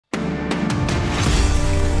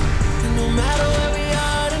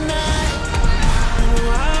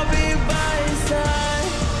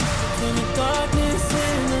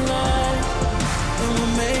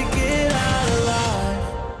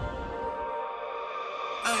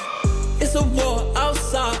It's a war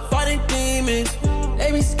outside, fighting demons.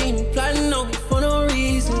 They be scheming, plotting on me for no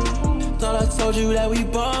reason. Thought I told you that we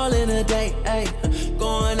ballin' today, ayy.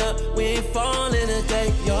 Going up, we ain't falling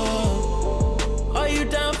today, yo. Are you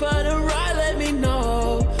down for the ride? Let me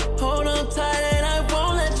know. Hold on tight and I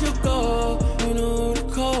won't let you go. You know the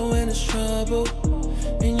call when it's trouble,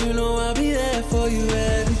 and you know I'll be there for you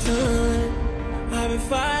every time. I've been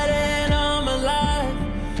fighting all my life,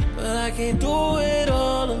 but I can't do it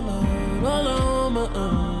all alone, all on my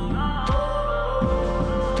own.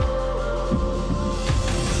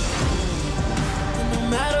 And no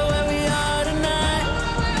matter where we are tonight,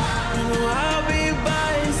 you know I'll be by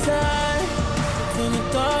your side. From the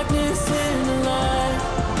darkness